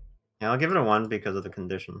 So. Yeah, I'll give it a 1 because of the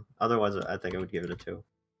condition. Otherwise, I think I would give it a 2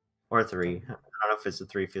 or a 3. I don't know if it's a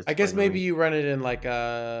 3. I guess maybe you run it in like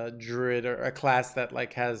a druid or a class that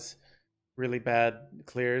like has really bad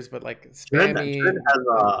clears, but like spammy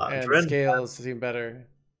and scales seem better.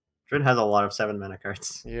 Druid has a lot of 7 mana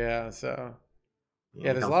cards. Yeah, so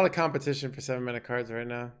yeah, there's a lot of competition for 7 mana cards right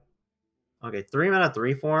now. Okay, 3 mana,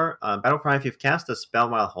 3/4. Battlecry. If you've cast a spell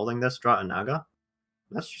while holding this, draw a Naga.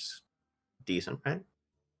 That's just decent, right?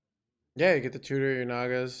 Yeah, you get to tutor your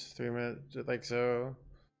Nagas 3 minutes, like so.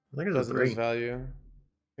 I think it's doesn't a 3. lose value. I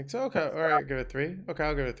think so. Okay, all right, give it 3. Okay,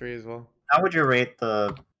 I'll give it 3 as well. How would you rate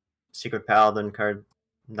the Secret Paladin card?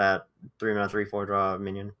 That 3 mana, 3/4 draw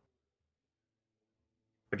minion.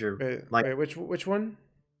 Would you wait, which one?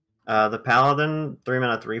 The Paladin 3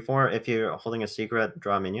 mana, 3/4. If you're holding a secret,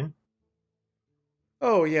 draw a minion.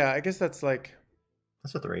 Oh yeah, I guess that's like.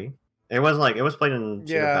 That's a 3. It was played in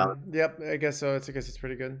Secret Paladin. Yep, I guess so. I guess it's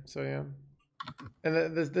pretty good. So yeah,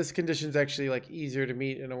 and this condition's actually like easier to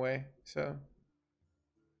meet in a way. So.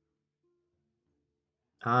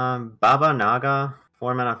 Baba Naga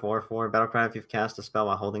 4 mana, 4/4. Battlecry. If you've cast a spell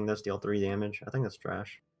while holding this, deal 3 damage. I think that's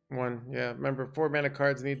trash. 1, yeah. Remember, 4 mana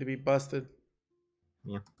cards need to be busted.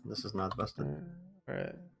 Yeah, this is not busted. All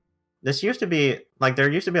right. This used to be like there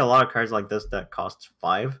used to be a lot of cards like this that cost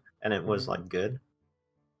 5, and it was like good.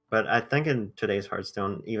 But I think in today's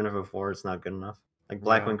Hearthstone, even if a 4, it's not good enough. Like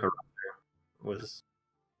Blackwing Corruptor was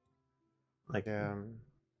like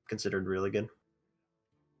considered really good.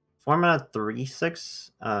 4 mana,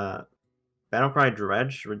 3/6. Battlecry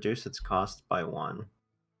Dredge, reduce its cost by 1.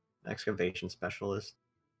 Excavation Specialist.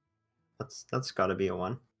 That's got to be a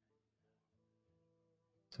 1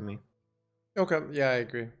 to me. Okay, yeah, I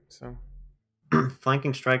agree. So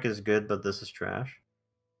Flanking Strike is good, but this is trash.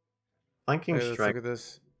 Flanking Strike. Let's look at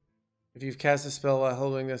this. If you've cast a spell while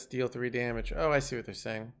holding this, deal 3 damage. Oh, I see what they're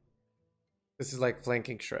saying. This is like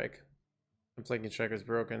Flanking Strike. And Flanking Strike is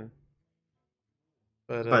broken.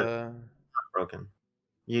 But not broken.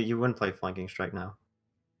 You wouldn't play Flanking Strike now.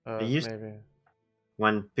 It used maybe.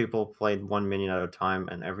 When people played 1 minion at a time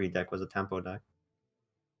and every deck was a tempo deck.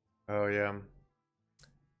 Oh yeah.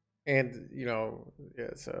 And yeah,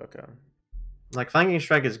 so okay. Like Flanking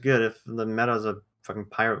Strike is good if the meta is a fucking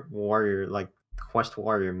pirate warrior, like quest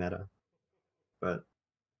warrior meta. But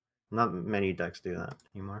Not many decks do that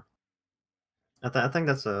anymore. I think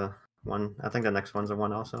that's a 1. I think the next one's a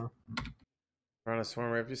 1 also. Piranha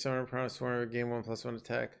Swarmer. If you summon a Piranha Swarmer, gain 1+1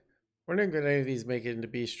 attack. Wondering if any of these make it into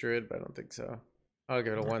Beast Druid, but I don't think so. I'll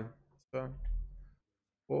give it a 1. So,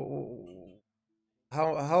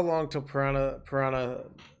 how long till Piranha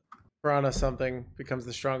something becomes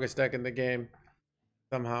the strongest deck in the game?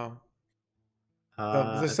 Somehow.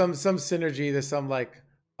 There's some synergy. There's some like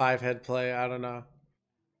 5-head play. I don't know.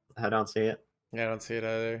 I don't see it. Yeah, I don't see it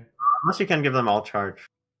either. Unless you can give them all charge,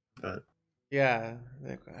 but yeah,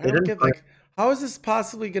 I don't get like how is this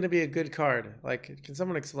possibly going to be a good card? Like, can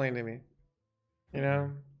someone explain to me? You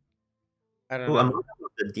know, I don't know. Among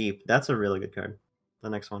the Deep. That's a really good card. The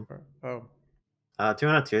next one. Oh. 2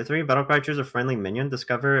 and a 2/3. Battlecry, choose a friendly minion.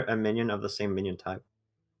 Discover a minion of the same minion type.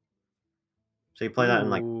 So you play that in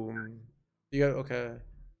like. Yeah. Okay.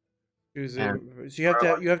 Choosing. So you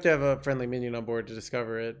have to have a friendly minion on board to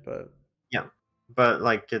discover it, but. Yeah, but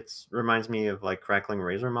like it's reminds me of like Crackling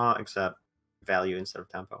Razor Maw, except value instead of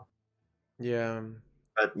tempo. Yeah.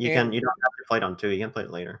 But you don't have to play it on 2. You can play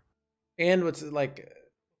it later. And what's like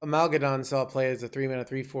Amalgadon saw play as a 3-mana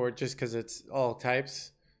 3/4 just because it's all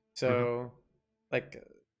types. So like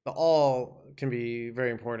the all can be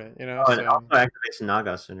very important, you know. Oh, it also activates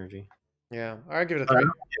Naga synergy. Yeah, I'll give it a 3.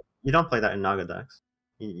 You don't play that in Naga decks.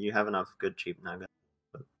 You have enough good cheap Naga.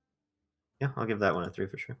 But yeah, I'll give that one a 3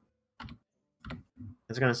 for sure.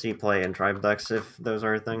 It's gonna see play in tribe decks if those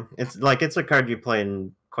are a thing. It's a card you play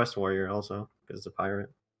in Quest Warrior also because it's a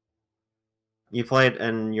pirate. You play it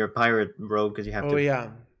in your pirate rogue because you have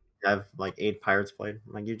to have like 8 pirates played.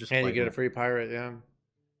 Like you just and you get a free pirate, yeah.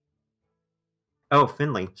 Oh,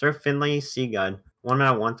 Finley. Serve Finley, Sea Guide. 1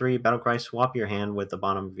 mana 1/3, Battlecry, swap your hand with the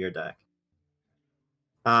bottom of your deck.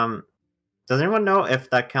 Does anyone know if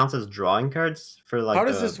that counts as drawing cards for like? How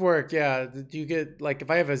does this work? Yeah, do you get like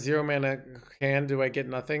if I have a 0-mana hand, do I get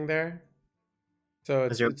nothing there? So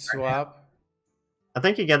it's swap. Hand? I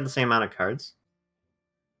think you get the same amount of cards.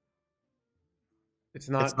 It's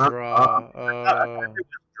not draw. If it was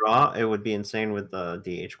draw, it would be insane with the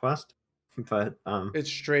DH quest. But it's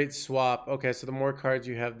straight swap. Okay, so the more cards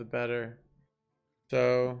you have, the better.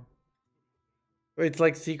 So it's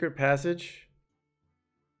like Secret Passage.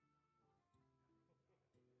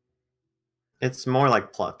 It's more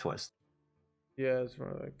like Plot Twist. Yeah, it's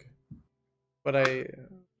more like. But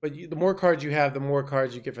the more cards you have, the more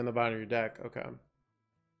cards you get from the bottom of your deck. Okay.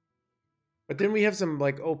 But then we have some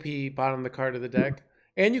like OP bottom of the card of the deck,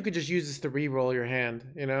 and you could just use this to re-roll your hand.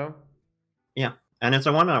 You know. Yeah, and it's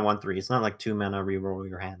a 1 mana 1/3. It's not like 2 mana re-roll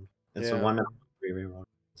your hand. It's a 1 mana 1/3 re-roll.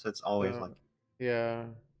 So it's always like. Yeah.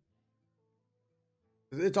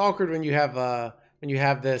 It's awkward when you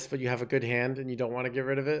have this, but you have a good hand and you don't want to get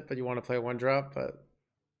rid of it, but you want to play a 1-drop. But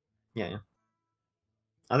yeah.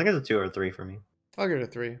 I think it's a 2 or a 3 for me. I'll give it a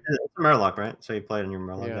 3. It's a Murloc, right? So you play it in your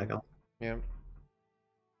Murloc deck. Yeah.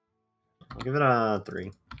 I'll give it a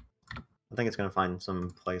 3. I think it's gonna find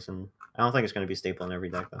some place, and I don't think it's gonna be staple in every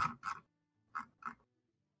deck though.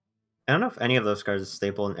 I don't know if any of those cards is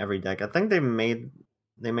staple in every deck. I think they made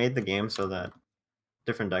the game so that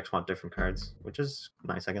different decks want different cards, which is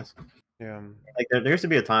nice, I guess. Yeah. Like there used to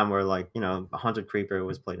be a time where like, you know, a Haunted Creeper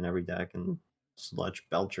was played in every deck and Sludge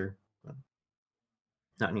Belcher. But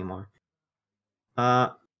not anymore.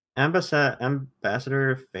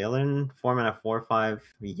 Ambassador Phelan, 4 mana 4/5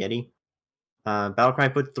 Yeti.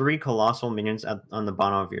 Battlecry, put 3 colossal minions on the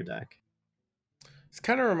bottom of your deck. This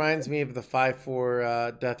kind of reminds me of the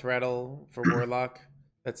 5/4 Death Rattle for Warlock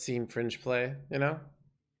that's seen Fringe play, you know?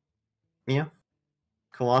 Yeah.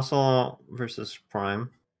 Colossal versus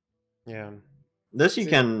Prime. Yeah. This you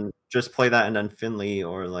can just play that and then Finley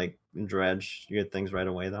or like Dredge. You get things right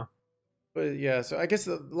away though. But yeah, so I guess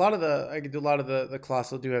a lot of the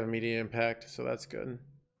colossal do have immediate impact, so that's good.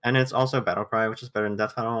 And it's also Battlecry, which is better than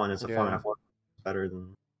Death Rattle, and it's a 4 mana 4. It's better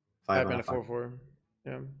than 5 mana 4/4.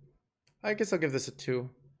 Yeah. I guess I'll give this a 2.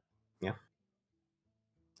 Yeah.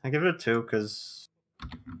 I give it a 2 because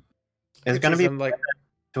it's gonna be like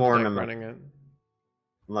tournament running it.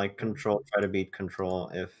 Like control, try to beat control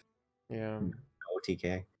if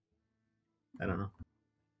OTK. I don't know.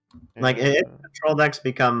 Yeah. Like if control decks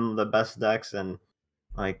become the best decks and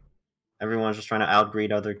like everyone's just trying to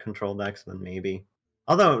outgreed other control decks, then maybe.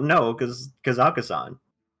 Although no, because Kazakazan.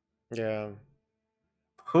 Yeah.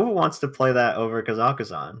 Who wants to play that over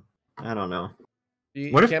Kazakazan? I don't know.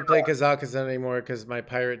 You can't play Kazakazan anymore because my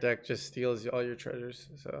pirate deck just steals all your treasures.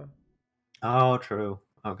 So. Oh, true.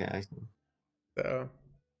 Okay, I see. So,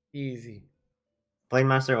 easy.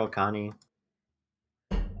 Grandmaster Okani.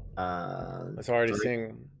 That's already 3.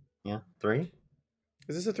 seeing. Yeah, 3.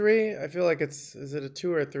 Is this a 3? I feel like it's... Is it a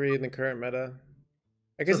 2 or a 3 in the current meta?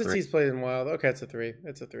 I guess it's he's played in Wild. Okay, it's a 3.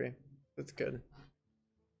 It's a 3. That's good.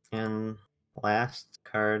 And last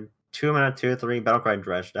card, 2 mana, 2/3, Battlecry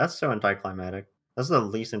Dredge. That's so anticlimactic. That's the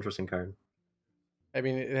least interesting card. I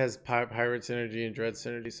mean, it has Pirate Synergy and Dread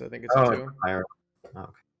Synergy, so I think it's Oh, a 2. it's a pirate. Oh,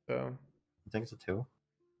 okay. So I think it's a 2.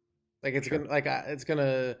 like it's gonna it's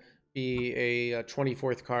gonna be a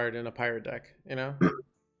 24th card in a pirate deck, you know?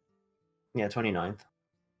 Yeah, 29th.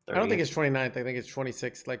 30th. I don't think it's 29th. I think it's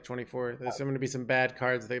 26th, like 24th. There's going to be some bad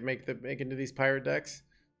cards they make into these pirate decks.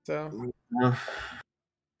 So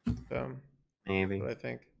maybe. What I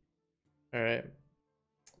think. All right.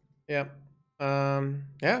 Yeah.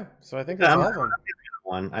 Yeah. So I think that's all of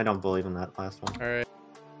them. I don't believe in that last one. All right.